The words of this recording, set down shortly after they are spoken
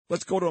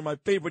Let's go to my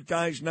favorite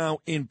guys now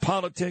in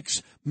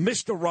politics,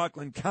 Mr.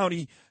 Rockland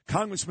County,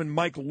 Congressman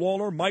Mike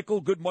Lawler. Michael,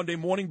 good Monday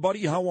morning,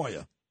 buddy. How are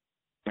you?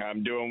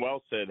 I'm doing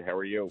well, Sid. How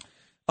are you?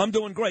 I'm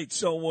doing great.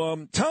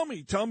 So tell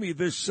me,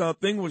 this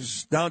thing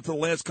was down to the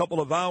last couple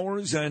of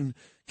hours, and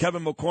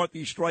Kevin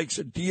McCarthy strikes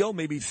a deal,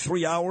 maybe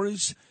 3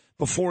 hours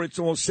before it's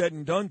all said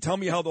and done. Tell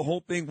me how the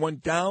whole thing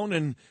went down,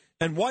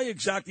 and why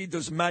exactly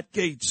does Matt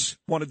Gaetz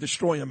want to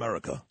destroy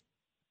America?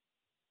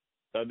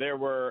 So there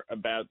were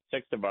about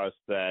 6 of us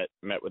that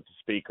met with the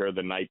speaker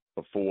the night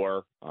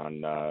before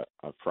on a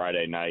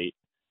Friday night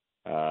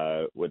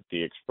with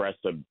the express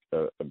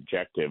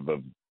objective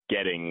of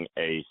getting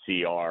a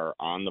CR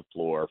on the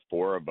floor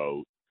for a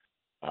vote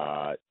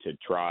to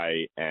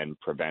try and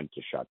prevent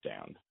a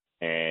shutdown.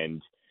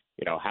 And,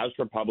 House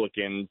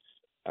Republicans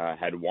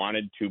had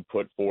wanted to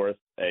put forth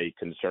a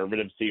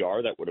conservative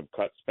CR that would have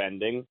cut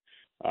spending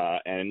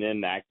and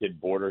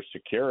enacted border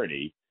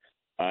security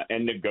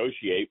and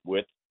negotiate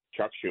with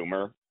Chuck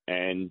Schumer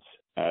and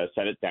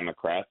Senate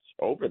Democrats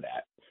over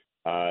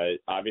that.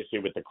 Obviously,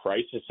 with the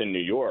crisis in New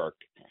York,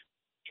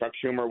 Chuck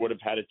Schumer would have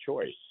had a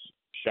choice: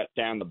 shut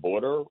down the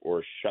border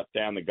or shut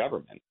down the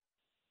government.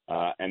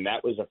 And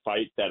that was a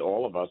fight that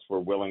all of us were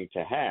willing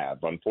to have.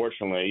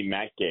 Unfortunately,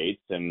 Matt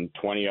Gaetz and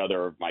 20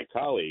 other of my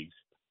colleagues,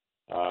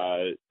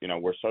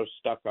 were so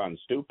stuck on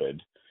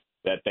stupid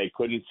that they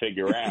couldn't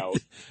figure out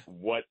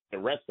what the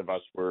rest of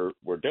us were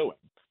doing.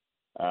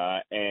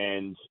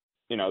 And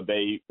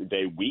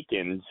they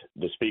weakened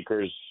the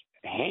speaker's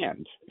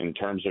hand in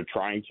terms of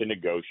trying to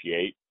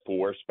negotiate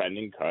for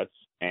spending cuts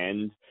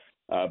and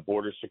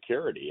border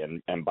security.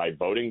 And by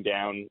voting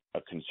down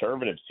a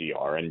conservative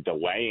CR and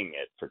delaying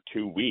it for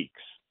 2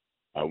 weeks,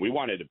 we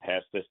wanted to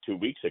pass this 2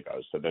 weeks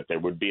ago so that there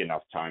would be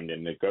enough time to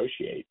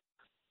negotiate.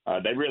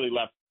 They really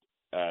left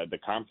the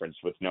conference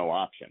with no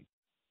option.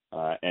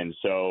 And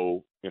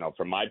so,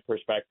 from my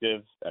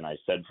perspective, and I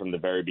said from the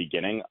very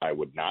beginning, I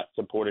would not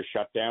support a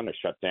shutdown. A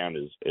shutdown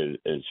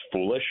is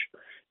foolish.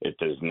 It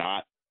does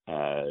not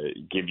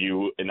give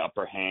you an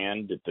upper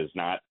hand. It does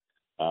not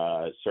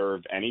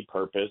serve any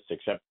purpose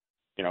except,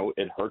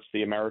 it hurts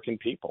the American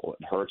people.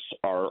 It hurts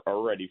our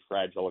already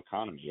fragile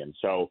economy. And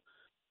so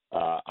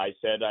I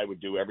said I would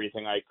do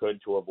everything I could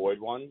to avoid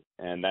one,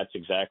 and that's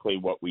exactly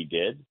what we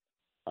did.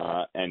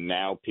 And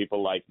now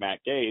people like Matt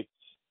Gaetz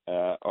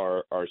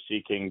are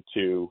seeking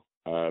to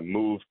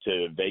move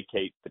to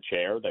vacate the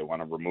chair. They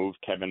want to remove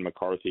Kevin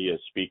McCarthy as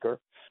speaker.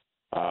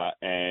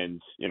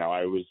 And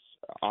I was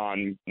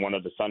on one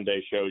of the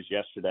Sunday shows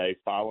yesterday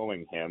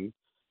following him,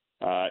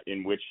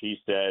 in which he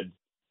said,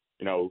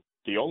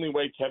 the only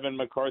way Kevin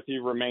McCarthy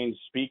remains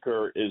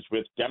speaker is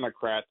with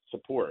Democrat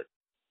support.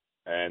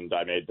 And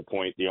I made the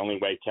point, the only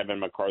way Kevin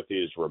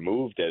McCarthy is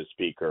removed as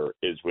speaker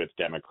is with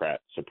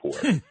Democrat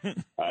support.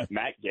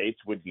 Matt Gaetz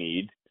would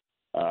need,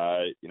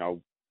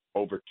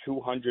 over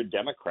 200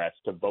 Democrats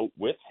to vote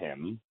with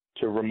him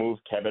to remove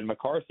Kevin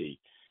McCarthy,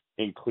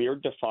 in clear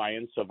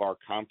defiance of our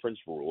conference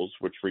rules,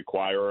 which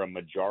require a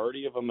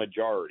majority of a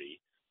majority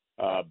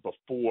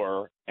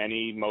before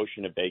any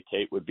motion to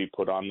vacate would be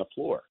put on the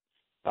floor.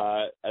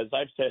 As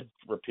I've said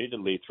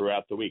repeatedly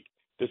throughout the week,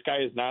 this guy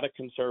is not a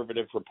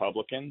conservative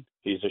Republican.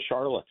 He's a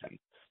charlatan.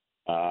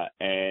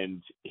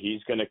 And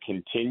he's going to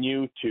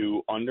continue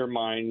to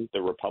undermine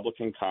the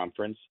Republican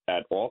conference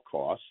at all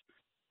costs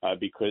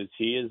because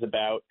he is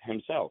about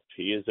himself.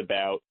 He is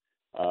about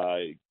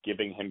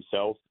giving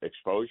himself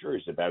exposure.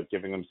 He's about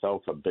giving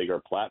himself a bigger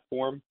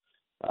platform.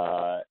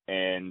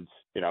 And,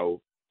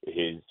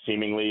 he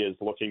seemingly is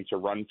looking to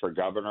run for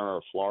governor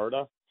of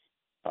Florida.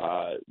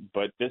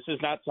 But this is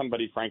not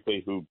somebody,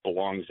 frankly, who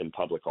belongs in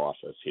public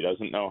office. He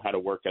doesn't know how to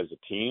work as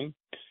a team.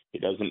 He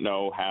doesn't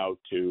know how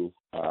to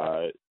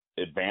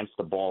advance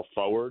the ball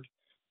forward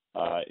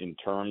in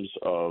terms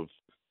of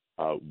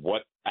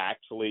what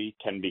actually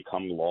can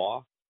become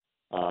law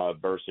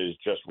versus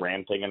just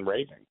ranting and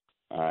raving.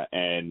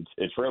 And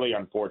it's really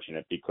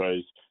unfortunate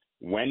because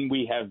when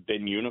we have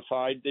been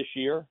unified this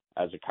year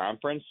as a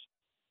conference,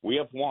 we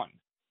have won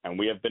and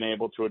we have been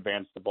able to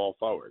advance the ball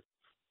forward.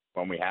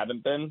 When we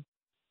haven't been,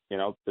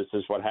 this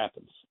is what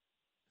happens.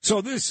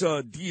 So this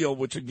deal,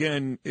 which,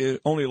 again, it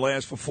only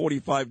lasts for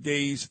 45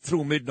 days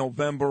through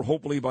mid-November,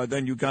 hopefully by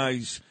then you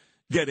guys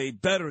get a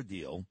better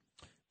deal.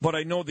 But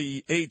I know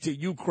the aid to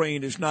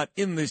Ukraine is not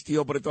in this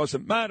deal, but it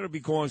doesn't matter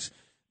because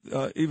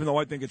even though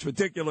I think it's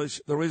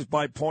ridiculous, there is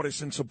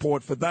bipartisan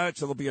support for that.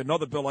 So there'll be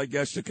another bill, I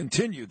guess, to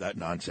continue that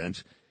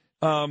nonsense.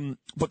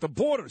 But the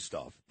border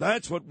stuff,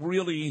 that's what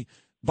really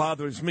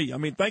bothers me. I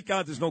mean, thank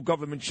God there's no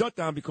government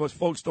shutdown because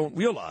folks don't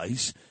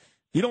realize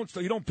you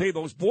don't pay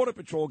those Border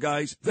Patrol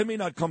guys. They may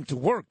not come to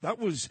work. That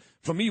was,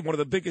 for me, one of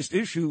the biggest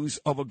issues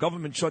of a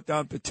government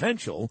shutdown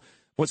potential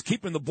was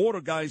keeping the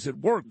border guys at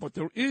work. But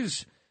there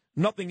is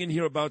nothing in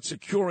here about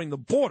securing the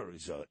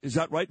borders. Is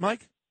that right,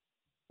 Mike?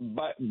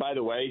 By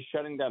the way,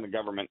 shutting down the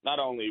government, not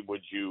only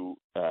would you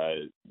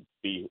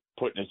be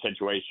put in a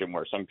situation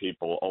where some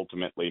people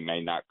ultimately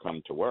may not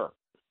come to work,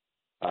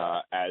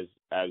 as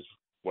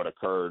what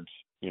occurred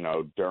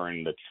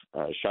during the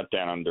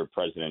shutdown under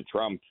President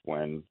Trump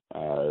when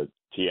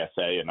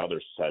TSA and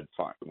others said,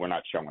 fine, we're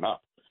not showing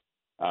up.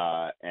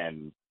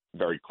 And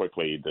very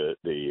quickly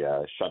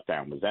the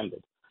shutdown was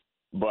ended.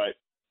 But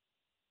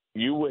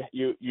you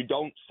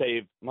don't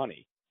save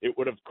money. It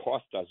would have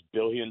cost us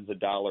billions of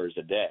dollars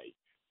a day.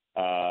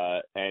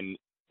 And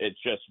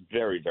it's just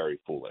very, very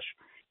foolish.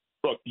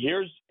 Look,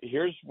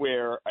 here's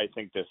where I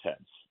think this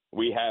heads.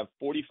 We have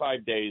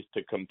 45 days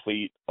to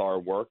complete our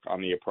work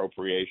on the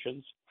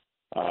appropriations.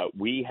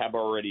 We have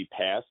already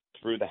passed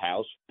through the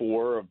House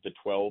 4 of the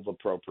 12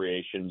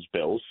 appropriations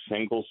bills,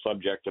 single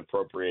subject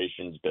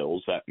appropriations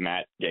bills that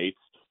Matt Gaetz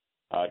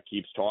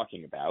keeps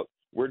talking about.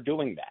 We're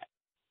doing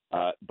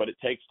that, but it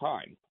takes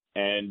time.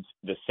 And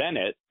the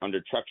Senate,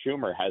 under Chuck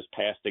Schumer, has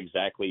passed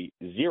exactly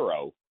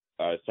 0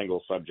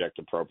 single subject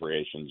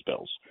appropriations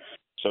bills.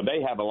 So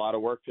they have a lot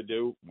of work to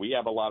do. We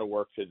have a lot of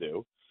work to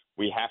do.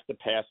 We have to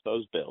pass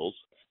those bills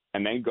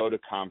and then go to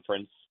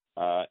conference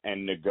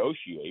and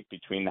negotiate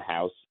between the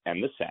House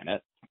and the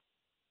Senate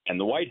and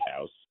the White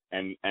House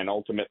and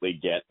ultimately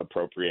get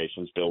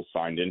appropriations bills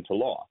signed into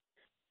law.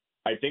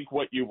 I think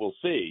what you will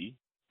see,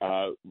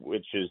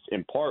 which is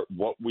in part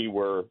what we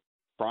were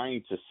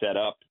trying to set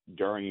up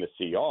during the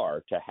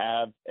CR, to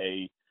have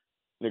a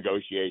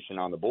negotiation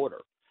on the border.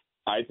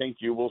 I think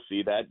you will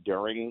see that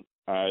during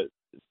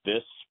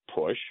this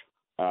push,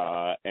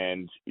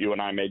 and you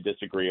and I may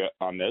disagree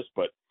on this,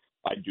 but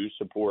I do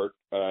support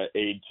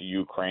aid to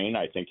Ukraine.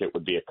 I think it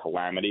would be a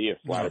calamity if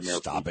Vladimir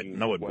Stop Putin it.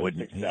 No, it was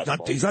wouldn't.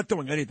 successful. He's not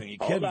doing anything. He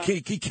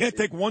can't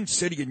take one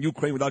city in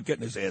Ukraine without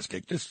getting his ass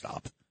kicked. Just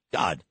stop.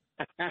 God.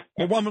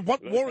 Well,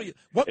 what war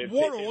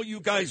are all you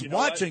guys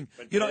watching?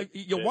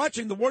 You're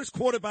watching the worst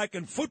quarterback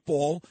in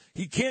football.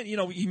 He can't,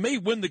 he may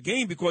win the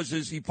game because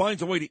he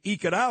finds a way to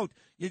eke it out.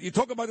 You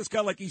talk about this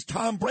guy like he's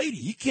Tom Brady.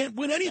 He can't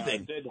win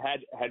anything.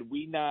 Had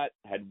we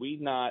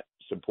not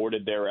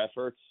supported their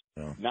efforts,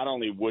 not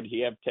only would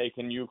he have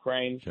taken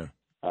Ukraine, sure.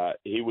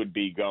 He would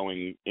be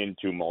going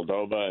into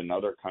Moldova and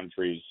other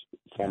countries,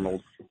 former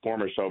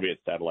Soviet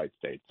satellite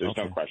states. There's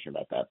no question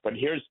about that. But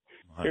here's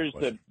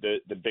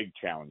the big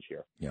challenge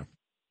here. Yeah.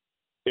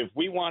 If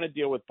we want to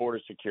deal with border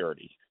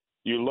security,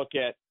 you look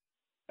at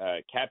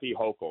Kathy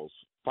Hochul's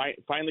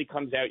finally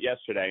comes out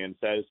yesterday and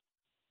says,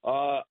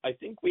 I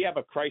think we have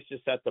a crisis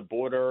at the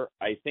border.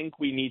 I think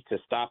we need to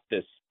stop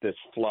this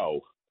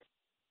flow.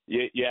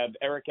 You have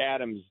Eric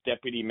Adams,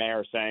 deputy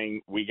mayor,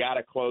 saying we got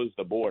to close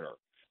the border.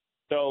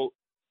 So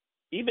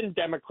even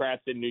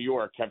Democrats in New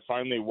York have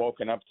finally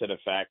woken up to the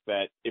fact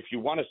that if you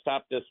want to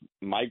stop this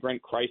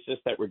migrant crisis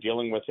that we're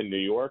dealing with in New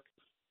York,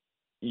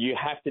 you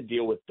have to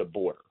deal with the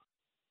border.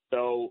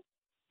 So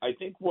I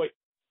think what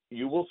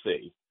you will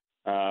see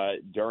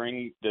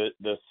during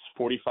this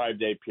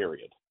 45-day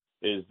period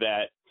is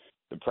that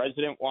the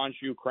president wants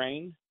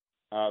Ukraine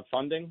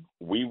funding.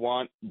 We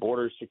want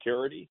border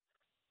security.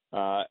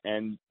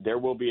 And there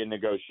will be a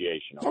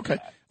negotiation on okay.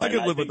 that. I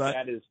can live with that.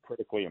 That is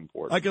critically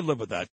important. I can live with that.